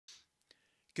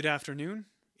Good afternoon.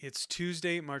 It's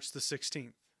Tuesday, March the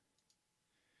 16th.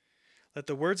 Let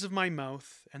the words of my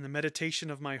mouth and the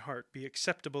meditation of my heart be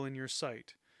acceptable in your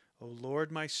sight, O Lord,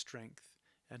 my strength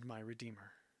and my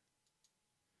Redeemer.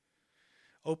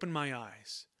 Open my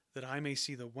eyes, that I may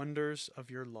see the wonders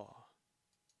of your law.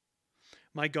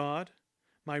 My God,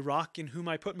 my rock in whom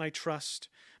I put my trust,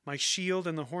 my shield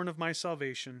and the horn of my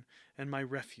salvation, and my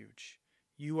refuge,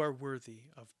 you are worthy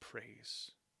of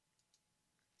praise.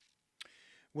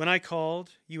 When I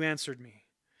called, you answered me.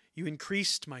 You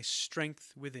increased my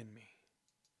strength within me.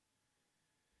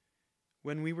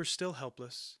 When we were still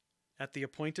helpless, at the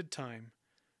appointed time,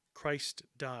 Christ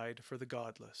died for the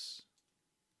godless.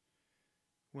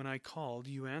 When I called,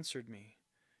 you answered me.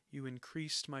 You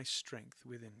increased my strength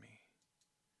within me.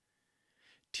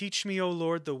 Teach me, O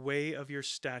Lord, the way of your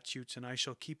statutes, and I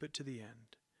shall keep it to the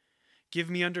end. Give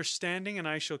me understanding, and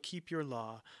I shall keep your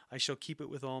law. I shall keep it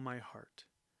with all my heart.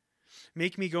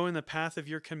 Make me go in the path of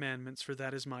your commandments, for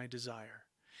that is my desire.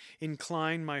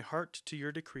 Incline my heart to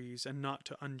your decrees, and not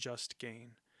to unjust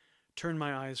gain. Turn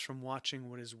my eyes from watching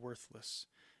what is worthless.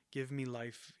 Give me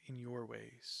life in your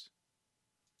ways.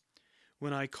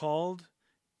 When I called,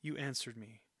 you answered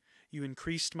me. You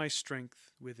increased my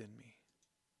strength within me.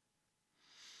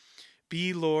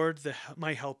 Be, Lord,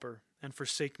 my helper, and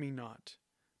forsake me not.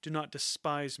 Do not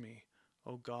despise me,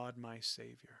 O God, my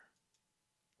Savior.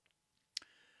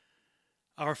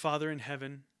 Our Father in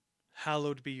heaven,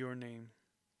 hallowed be your name.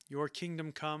 Your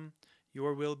kingdom come,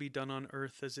 your will be done on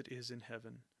earth as it is in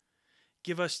heaven.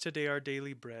 Give us today our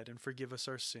daily bread, and forgive us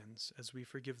our sins, as we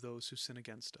forgive those who sin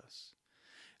against us.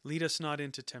 Lead us not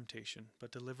into temptation,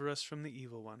 but deliver us from the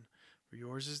evil one. For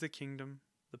yours is the kingdom,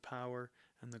 the power,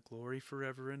 and the glory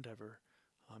forever and ever.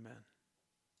 Amen.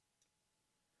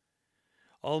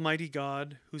 Almighty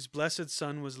God, whose blessed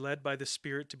Son was led by the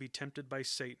Spirit to be tempted by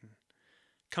Satan,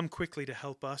 come quickly to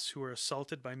help us who are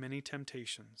assaulted by many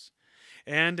temptations.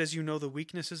 And as you know the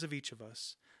weaknesses of each of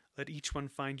us, let each one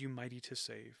find you mighty to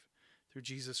save. Through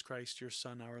Jesus Christ, your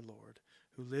Son, our Lord,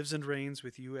 who lives and reigns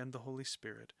with you and the Holy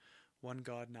Spirit, one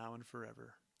God, now and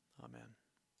forever. Amen.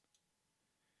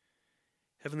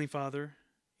 Heavenly Father,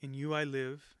 in you I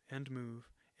live and move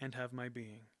and have my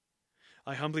being.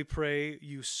 I humbly pray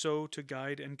you so to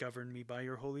guide and govern me by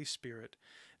your Holy Spirit,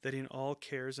 that in all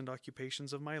cares and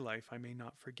occupations of my life I may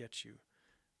not forget you,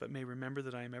 but may remember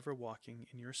that I am ever walking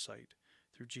in your sight,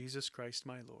 through Jesus Christ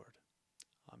my Lord.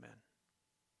 Amen.